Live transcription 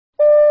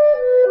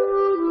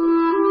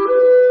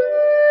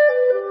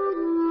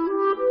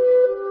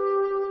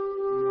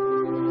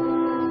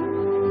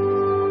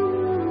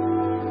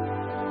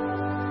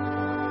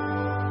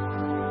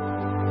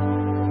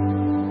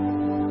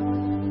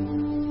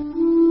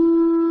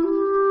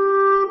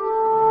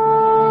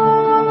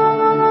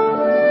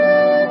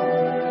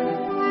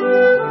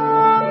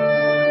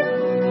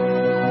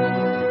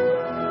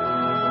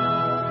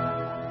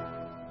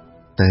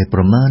តែ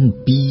ប្រមាណ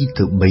2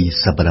 ទៅ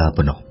 3 សប្តាហ៍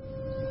ប៉ុណ្ណោះ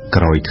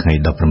ក្រោយថ្ងៃ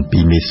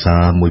17 មេសា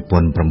 1975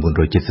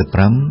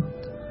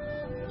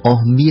អ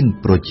ស់មាន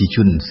ប្រជាជ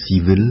នស៊ី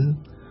វិល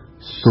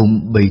សូម្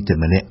បីតែ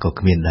ម្នាក់ក៏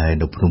គ្មានដែរ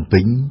នៅភ្នំ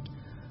ពេញ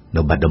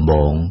នៅបាត់ដំប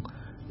ង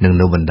និង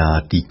នៅបណ្ដា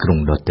ទីក្រុង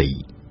ដទៃ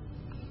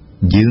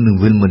យើងនឹង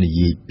វិលមកនិ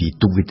យាយពី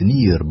ទុក្ខវេទនា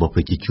របស់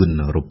ប្រជាជន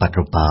រប៉ាត់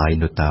របាយ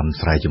នៅតាម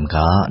ស្រែចម្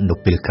ការនៅ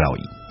ពេលក្រោយ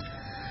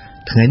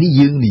ថ្ងៃនេះ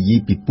យើងនិយាយ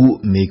ពីពួក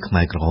មេខ្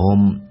មែរក្រហម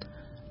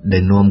ដែ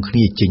លនាំគ្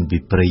នាចេញពី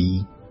ព្រៃ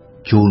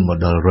ចូលមក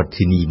ដល់រដ្ឋ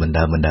ធានីបណ្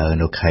ដា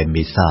នៅខែ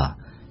មេសា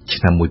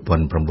ឆ្នាំ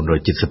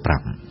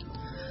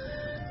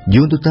 1975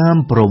យោងទៅតាម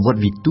ប្រវត្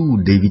តិវិទូ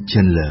David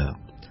Chandler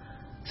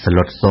ស្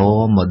លុតស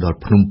មកដល់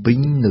ភ្នំពេញ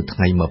នៅថ្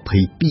ងៃ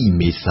22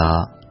 មេសា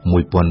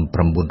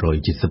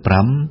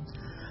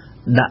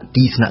 1975ដាក់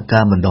ទីស្នាក់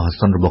ការបណ្ដោះអា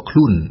សន្នរបស់ខ្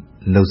លួន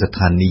នៅស្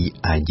ថានីយ៍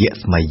អាយៈ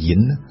ស្មៃយា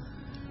ន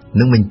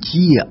និងបញ្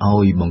ជាឲ្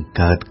យបង្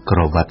កើតក្រ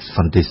វ៉ាត់ស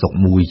ន្តិសុខ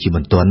មួយជាប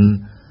ន្ទាន់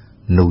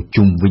នៅ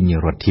ជុំវិញ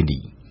រដ្ឋធានី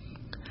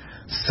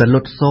ស្លុ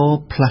តស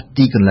ផ្លាស់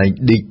ទីកន្លែង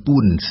ដេកពួ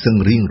នសឹង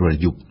រៀងរាល់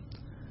យប់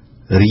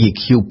រា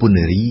ខៀវពុ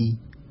នារី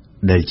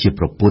ដែលជា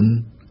ប្រពន្ធ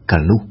កា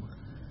លនោះ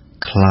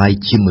คล้าย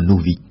ជាមនុស្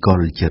សវិក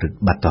លចរិត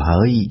បាត់ទៅ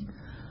ហើយ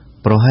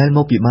ប្រហែលម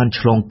កពីបាន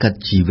ឆ្លងកាត់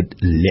ជីវិត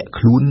លាក់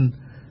ខ្លួន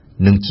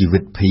និងជីវិ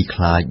តភ័យ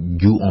ខ្លាច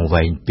យូរអង្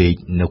វែងពេក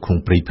នៅក្នុង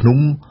ព្រៃភ្នំ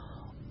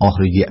អស់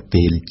រយៈ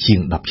ពេលជាង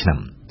10ឆ្នាំ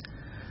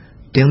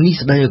ទាំងនេះ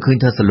ស្ដីឲ្យឃើញ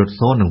ថាស្លុត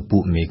សនិងពួ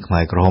កមេខ្មែ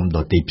រក្រហមដ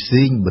ទៃផ្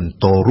សេងបន្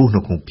តរស់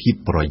នៅក្នុងភាព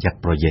ប្រយ័ត្ន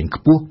ប្រយែង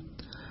ខ្ពស់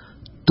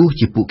ទោះ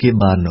ជាពួកគេ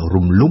បាន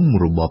រំលំ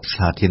របប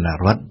សាធារណ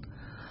រដ្ឋ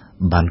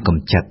បានក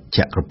ម្ចាត់ច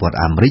ក្រពត្តិ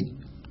អាមេរិក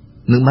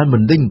និងបានប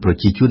ណ្ដេញប្រ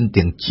ជាជន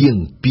ទាំងជាង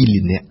2 លា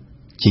ននាក់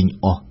ចេញ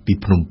អស់ពី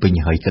ភ្នំពេញ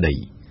ហើយក្តី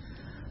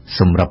ស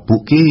ម្រាប់ពួ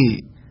កគេ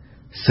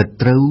ស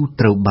ត្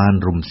រូវបាន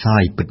រំសា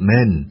យពិត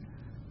មែន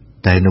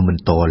តែនៅប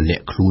ន្តលា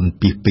ក់ខ្លួន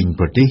ពីពេញ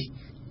ប្រទេស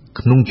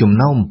ក្នុងចំ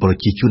ណោមប្រ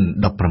ជាជន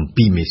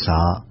17 មេសា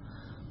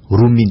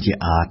រួមមានជា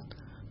អាត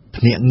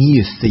ភ្នាក់ងា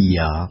រស៊ី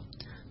យ៉ា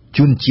ជ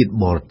នជាតិ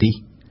បរទេស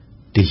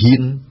ទាហា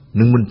ន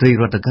និងមន្ត្រី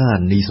រដ្ឋការ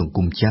នៃសង្គ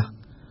មចាស់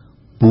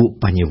ពួក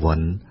បញ្ញវ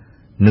ន្ត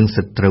និងស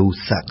ត្រូវ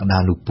សក្តា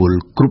នុពល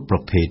គ្រប់ប្រ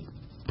ភេទ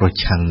ប្រ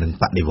ឆាំងនឹង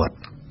បដិវត្ត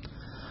ន៍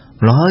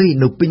ម្ល៉េះហើយ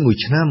នៅពេញមួយ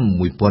ឆ្នាំ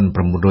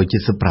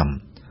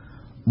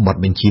 1975បទ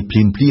បញ្ជាភ្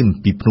លាម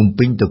ពីភ្នំ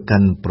ពេញទៅកា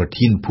ន់ប្រ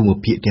ធានភូមិ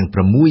ភាគទាំង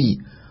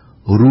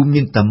6រួម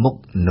មានតាមុក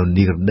នៅ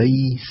និរដី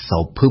សោ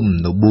ភឹម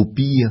នៅបូ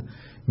ព៌ា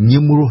ញឹ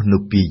មរស់នៅ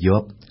ពីយ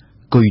ប់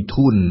កុយ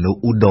ធួននៅ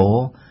ឧដរ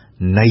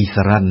ណៃ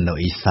សារ៉ាន់នៅ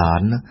អេសា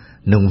ន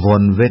និងវ៉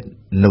នវេត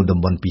នៅតំ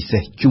បន់ពិសេ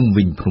សជុំ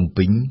វិញភ្នំ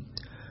ពេញ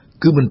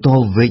គឺបន្ត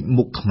វែក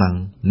មុខខ្មាំង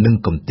និង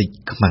កំទេច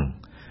ខ្មាំង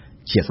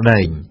ជាក់ស្ដែ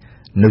ង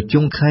នៅចុ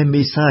ងខែ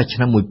មេសាឆ្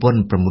នាំ 1975ប៉ុ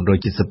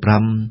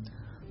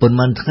ន្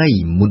មានថ្ងៃ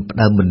មុនផ្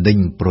ដើមបណ្ដេញ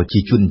ប្រជា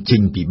ជនចេ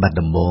ញពីបាត់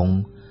ដំបង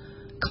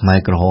ខ្មែរ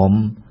ក្រហម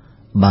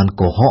បាន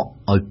កុហក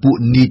ឲ្យពួក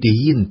នាយទា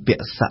ហានពា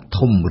ក់សាក់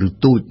ធំឬ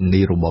តូចនៃ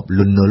របបល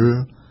ន់នល់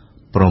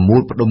ប្រមូល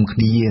ផ្ដុំគ្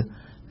នា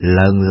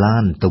ឡើងឡា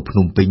នទៅភ្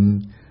នំពេញ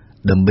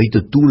ដើម្បីទ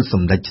ទួលស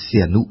ម្ដេច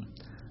សៀនុ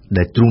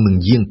ដែលទ្រង់នឹង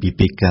យាងពី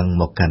ប៉េកាំង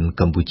មកកាន់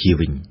កម្ពុជា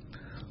វិញ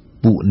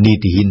ពួកនាយ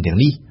ទាហានទាំង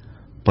នេះ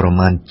ប្រ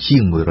មាណជា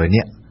ង100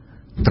នាក់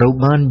ត្រូវ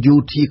បានយោ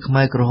ធាខ្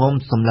មែរក្រហម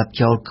សម្លាប់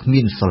ចោលគ្មា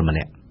នសល់ម្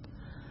នាក់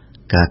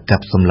ការកា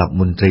ប់សម្លាប់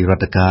មន្ត្រីរ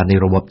ដ្ឋការនៃ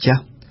របបចា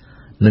ស់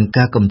និង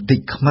ការកំទេច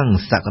ខ្មាំង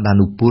សក្តា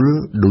នុពល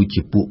ដូច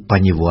ជាពួកប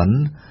ញ្ញវន្ត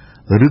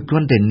ឬគ្រា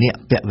ន់តែអ្នក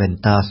ពាក់វ៉ែន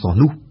តាសោះ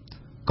នោះ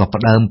ក៏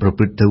ផ្ដើមប្រ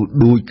ព្រឹត្តទៅ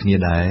ដូចគ្នា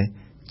ដែរ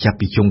ចាប់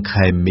ពីចុង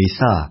ខែមេ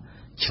សា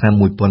ឆ្នាំ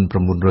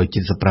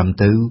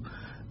 1975 ទៅ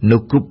នៅ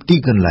គ្រប់ទី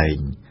កន្លែង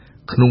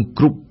ក្នុង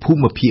គ្រប់ភូ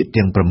មិភាគ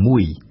ទាំង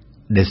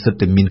6ដែលសុទ្ធ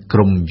តែមានក្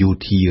រុមយោ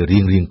ធារៀ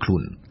ងខ្លួ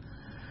ន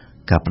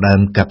ការផ្ដើម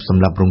កាប់ស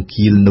ម្លាប់រង្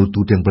គាលនៅ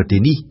ទូទាំងប្រទេស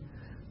នេះ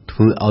ធ្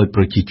វើឲ្យ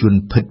ប្រជាជន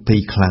ភិតភ័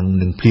យខ្លាំង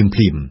និងភ្លា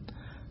ម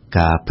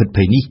ការភិត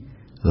ភ័យនេះ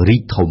រី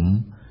កធំ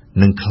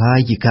និងคล้าย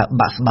ជាការ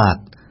បាក់ស្បាត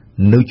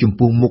នៅចំ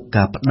ពោះមុខ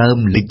ការផ្ដើម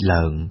លេច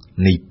ឡើង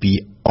នៃពាក្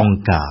យអង្គ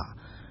ការ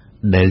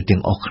ដែលទាំ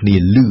ងអស់គ្នា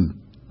ឮ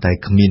តែ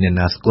គ្មានអ្នក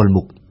ណាស្គាល់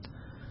មុខ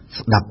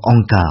ស្ដាប់អ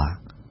ង្គកា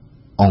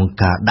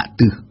រដាក់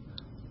ទិស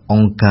អ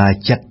ង្គការ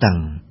ចាត់តាំង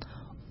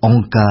អ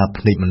ង្គការ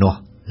ភ្នែកម្នាស់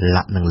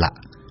លាក់នឹងលាក់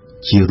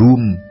ជារួ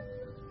ម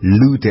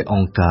ឮតែអ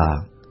ង្គការ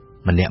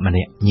ម្នាក់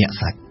ញាក់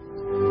សាច់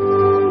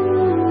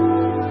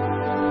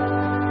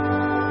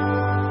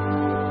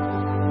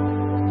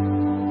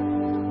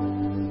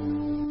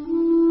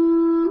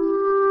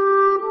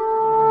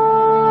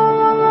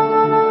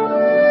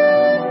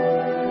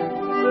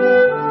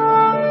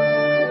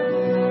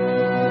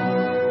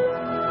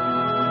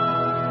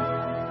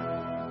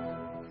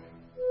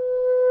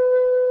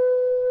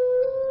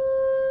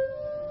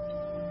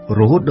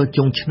រហូតដល់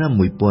ចុងឆ្នាំ 1975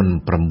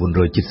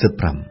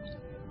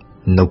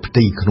 នៅផ្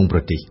ទៃក្នុងប្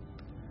រទេស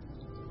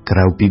ក្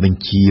រៅពីប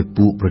ញ្ជា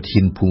ពួកប្រធា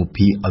នភូមិ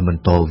ភាគឲ្យប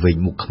ន្តវែង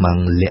មុខខ្មាំង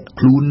លាក់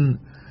ខ្លួន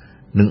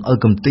និងឲ្យ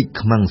កំទេច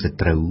ខ្មាំងស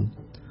ត្រូវ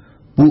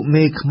ពួក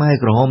មេខ្មែរ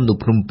ក្រហមនៅ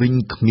ភ្នំពេញ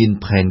គ្មាន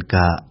ផែន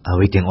ការអ្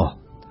វីទាំងអស់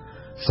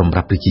សម្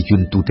រាប់ប្រជាជន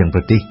ទូទាំងប្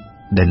រទេស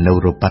ដែលនៅ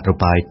រប៉ាត់រ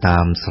បាយតា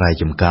មស្រែ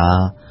ចម្ការ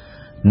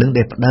និង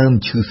ដែលផ្ដើម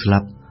ឈឺស្លា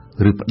ប់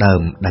ឬផ្ដើ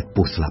មដាច់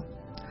ពោះស្លាប់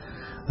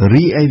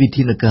រីឯវិ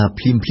ធានការ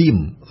ភ្លាម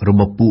រប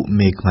ស់ពួក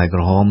មេខ្មែរក្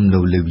រហមនៅ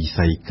លើវិ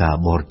ស័យការ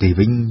បរទេស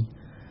វិញ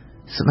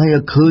ស្ដីឲ្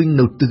យឃើញ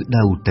នៅទិស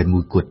ដៅតែមួ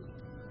យគត់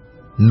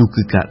នោះ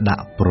គឺការដា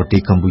ក់ប្រទេស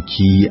កម្ពុ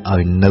ជាឲ្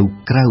យនៅ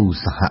ក្រៅ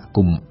សហគ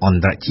មន៍អ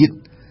ន្តរជាតិ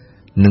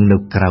និងនៅ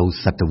ក្រៅ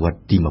សតវត្ស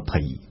ទី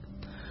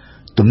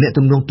20ទំនាក់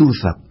ទំនងទូរ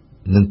ស័ព្ទ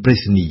និងប្រេ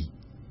សនី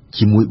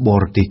ជាមួយប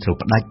រទេសត្រូវ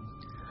ផ្ដាច់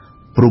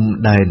ព្រំ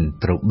ដែន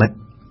ត្រូវបិទ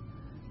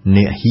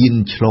អ្នកហ៊ាន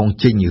ឆ្លង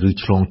ចេញឬ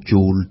ឆ្លង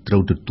ចូលត្រូ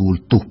វទទួល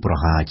ទោសប្រ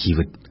ហារជី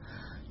វិត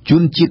ជ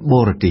នជាតិប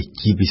រទេស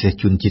ជាពិសេស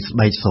ជនជាតិស្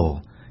បែកស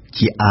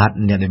ជាអាច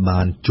អ្នកដែល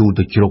បានចូល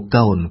ទៅជ្រក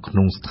កោនក្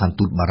នុងស្ថាន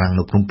ទូតបារាំង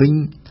នៅភ្នំពេញ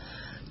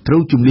ត្រូ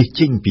វជម្លៀស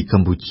ចេញពីក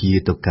ម្ពុជា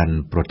ទៅកាន់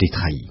ប្រទេស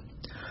ថៃ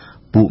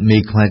ពួកមេ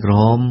ខ្មែរក្រ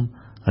ហម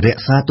រ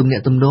ក្សាទំនា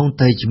ក់ទំនង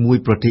តែជាមួយ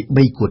ប្រទេស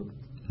3គត់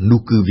នោះ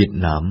គឺវៀត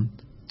ណាម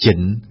ចិន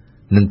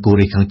និងកូ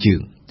រ៉េខាងជើង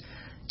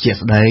ជាក់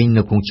ស្ដែង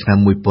នៅក្នុងឆ្នាំ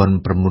1975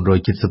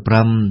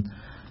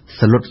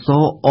សាឡុតស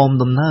អម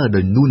ដំណើរដោ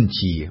យនួន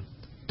ជា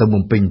ទៅ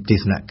បំពេញទ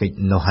ស្សនកិច្ច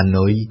នៅហា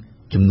ណូយ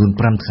ចំនួន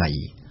5ថ្ងៃ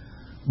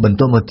បន្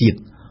ទាប់មកទៀត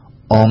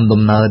អម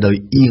ដំណើរដោយ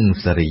អៀង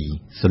សារី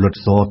សាឡុត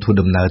សធ្វើ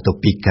ដំណើរទៅ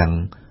ពីកាំង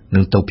និ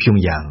ងទៅព្យុង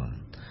យ៉ាង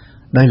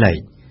ដោយឡែក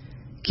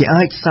គេ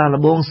អាចសាក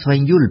ល្បងស្វែង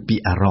យល់ពី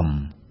អារម្មណ៍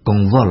ក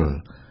ង្វល់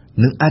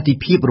និងអតិ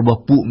ភិបរប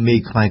ស់ពួកមេ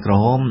ខ្មែរក្រ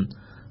ហម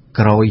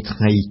ក្រោយថ្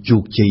ងៃជោ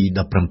គជ័យ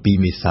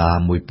17មេសា1975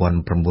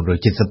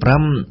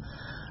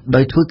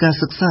ដោយធ្វើការ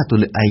សិក្សាទៅ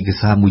លើឯក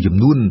សារមួយចំ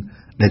នួន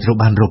ដែលត្រូវ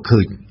បានរក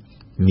ឃើញ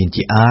មាន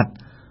ជាអាច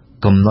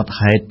កំណត់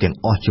ហេតុទាំង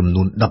អស់ចំ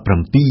នួន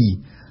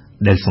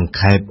17ដែលសង្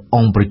ខេបអ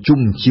ង្គប្រជុំ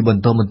ជាប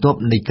ន្តបន្ទាប់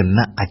នៃគ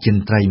ណៈអចិ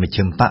ន្ត្រៃយ៍មជ្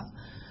ឈិមបក្ស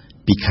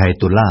ពីខែ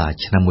តុលា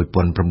ឆ្នាំ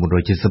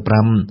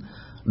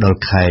1975ដល់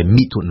ខែ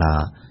មិថុនា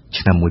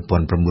ឆ្នាំ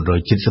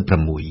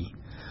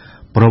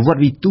1976ប្រវត្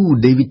តិវិទូ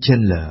David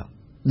Chandler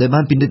ដែលបា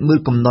នពិនិត្យមើល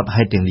កំណត់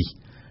ហេតុទាំងនេះ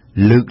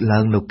លើកឡើ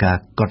ងនូវការ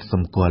កត់ស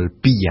ម្គាល់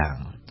ពីរយ៉ាង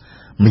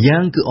ម្យ៉ា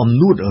ងគឺអំ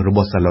នួតរប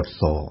ស់សាឡុត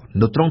ស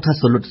នៅត្រង់ថា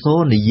សាឡុតស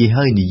និយាយ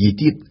ហើយនិយាយ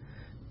ទៀត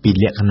ពី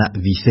លក្ខណៈ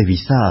វិសេសវិ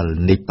សាល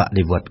នៃប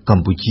ដិវត្តន៍ក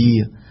ម្ពុជា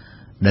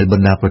ដែលប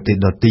ណ្ដាប្រទេស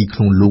ដទៃក្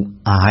នុងលោក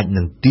អាច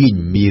នឹងទាញ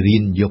មេរៀ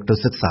នយកទៅ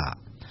សិក្សា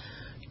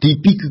ទី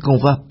2គឺក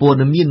ង្វះព័ត៌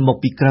មានមក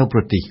ពីក្រៅប្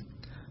រទេស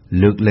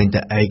លើកលែង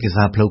តែឯក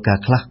សារផ្លូវការ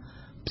ខ្លះ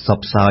ផ្សព្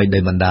វផ្សាយដោ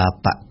យបណ្ដា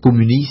បកកុម្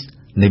មុយនីស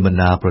នៃបណ្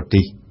ដាប្រ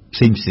ទេសផ្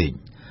សេងៗ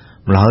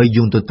ម្ល៉េះហើយ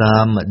យោងទៅតា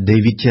ម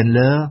David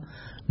Chandler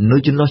នៅ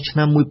ចន្លោះឆ្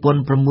នាំ1975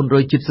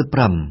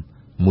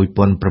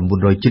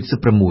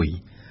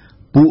 1976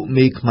ពួក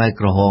មេខ្មែរ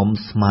ក្រហម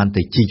ស្មាន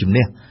តែជ័យជំ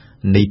នះ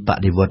នៃប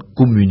ដិវត្តន៍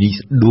កុម្មុយនីស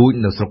ដូច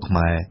នៅស្រុកខ្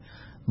មែរ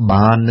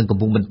បាននឹងកំ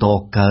ពុងបន្ត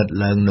កើត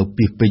ឡើងនៅ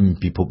ពាសពេញ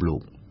ពិភពលោ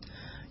ក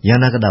យ៉ាង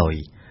ណាក៏ដោយ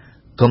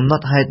កំណ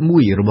ត់ហេតុមួ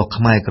យរបស់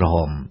ខ្មែរក្រហ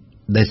ម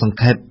ដែលសង្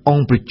ខេបអ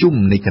ង្គប្រជុំ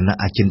នៃគណៈ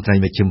អចិន្ត្រៃ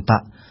យ៍មជ្ឈិមប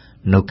ក្ស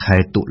នៅខែ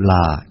តុ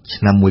លា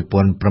ឆ្នាំ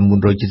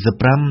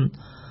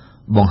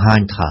1975បង្ហា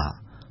ញថា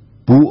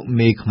ពួក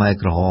មេខ្មែរ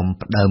ក្រហម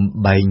ផ្ដើម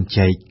បែង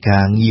ចែកកា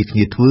រងារគ្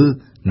នាធ្វើ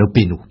នៅ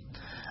ពេលនោះ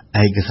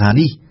ឯកសារ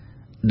នេះ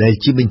ដែល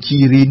ជាបញ្ជី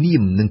រាយនា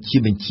មនិងជា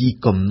បញ្ជី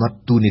កំណត់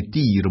តួនា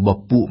ទីរបស់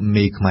ពួក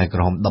មេខ្មែរក្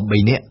រហម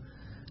13នាក់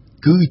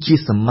គឺជា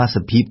សមា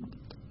ជិក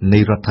នៃ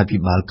រដ្ឋាភិ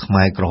បាលខ្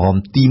មែរក្រហម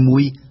ទី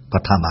1ក៏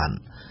ថាបាន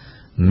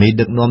មេ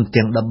ដឹកនាំ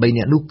ទាំង13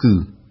នាក់នោះគឺ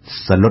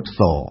សាឡុត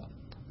ស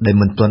ដែល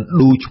មិនទាន់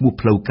ដូរឈ្មោះ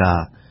ផ្លូវការ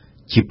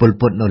ជាប៉ុល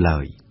ពតនៅឡើ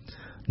យ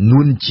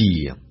នួនជា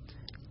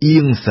អៀ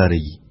ងសា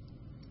រី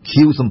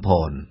ខៀវសំផ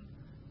ន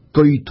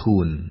កុយធួ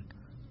ន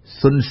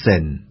សុនសេ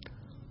ន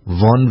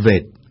វ៉នវេ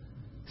ត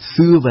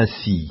សឿវ៉ា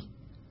ស៊ី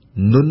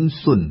នុន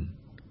សុន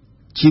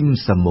ជីម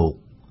សាម៉ូក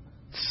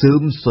សើ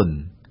មសុន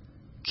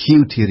ខៀ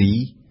វធីរី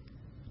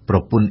ប្រ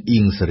ពន្ធអៀ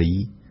ងសារី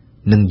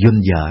និងយុន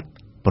យ៉ាត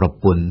ប្រ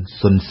ពន្ធ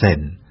សុនសេន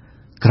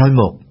ក្រោយ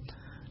មក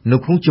នៅ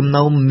ក្នុងចំ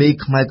ណោមមេ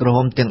ខ្មែរក្រហ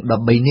មទាំង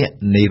13នាក់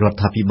នៃរដ្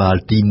ឋាភិបាល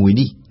ទី1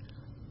នេះ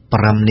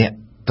5នាក់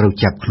ត្រូវ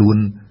ចាប់ខ្លួន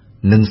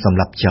និងសម្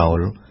លាប់ចោល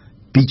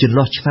ពីចន្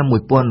លោះឆ្នាំ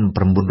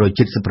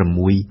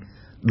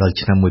1976ដល់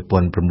ឆ្នាំ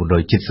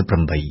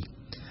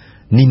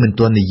1978នេះមិន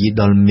ទាន់និយាយ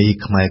ដល់មេ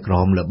ខ្មែរក្រ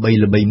ហមល្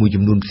បីមួយ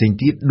ចំនួនផ្សេង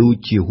ទៀតដូច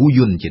ជាហ៊ូ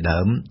យុនជា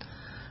ដើម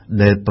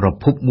ដែលប្រ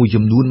ភពមួយ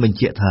ចំនួនបញ្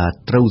ជាក់ថា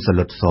ត្រូវសា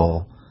ឡុតស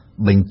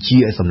បញ្ជា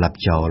ឲ្យសម្លាប់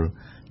ចោល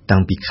តាំ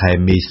ងពីខែ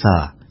មេសា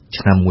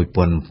ឆ្នាំ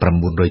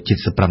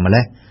1975ម្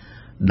លេះ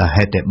ដែល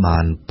ហេតុតែបា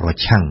នប្រ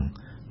ឆាំង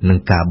នឹង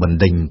ការបណ្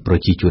ដេញប្រ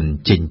ជាជន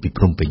ចេញពី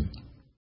ភ្នំពេញ